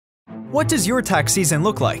What does your tax season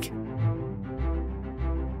look like?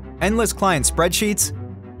 Endless client spreadsheets?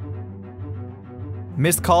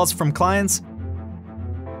 Missed calls from clients?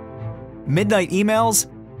 Midnight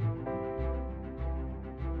emails?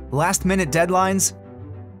 Last-minute deadlines?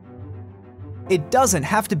 It doesn't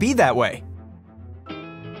have to be that way.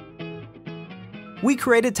 We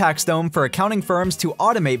created TaxDome for accounting firms to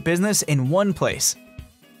automate business in one place.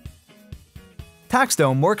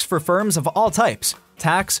 TaxDome works for firms of all types: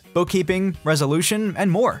 tax, bookkeeping, resolution,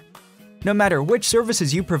 and more. No matter which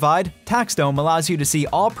services you provide, TaxDome allows you to see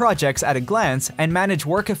all projects at a glance and manage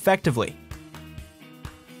work effectively.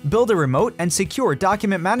 Build a remote and secure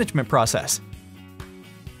document management process.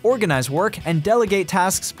 Organize work and delegate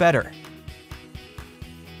tasks better.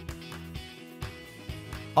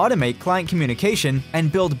 Automate client communication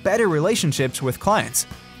and build better relationships with clients.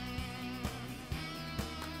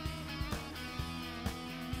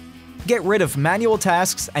 Get rid of manual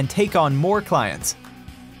tasks and take on more clients.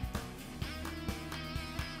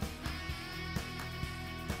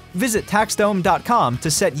 Visit TaxDome.com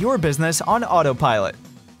to set your business on autopilot.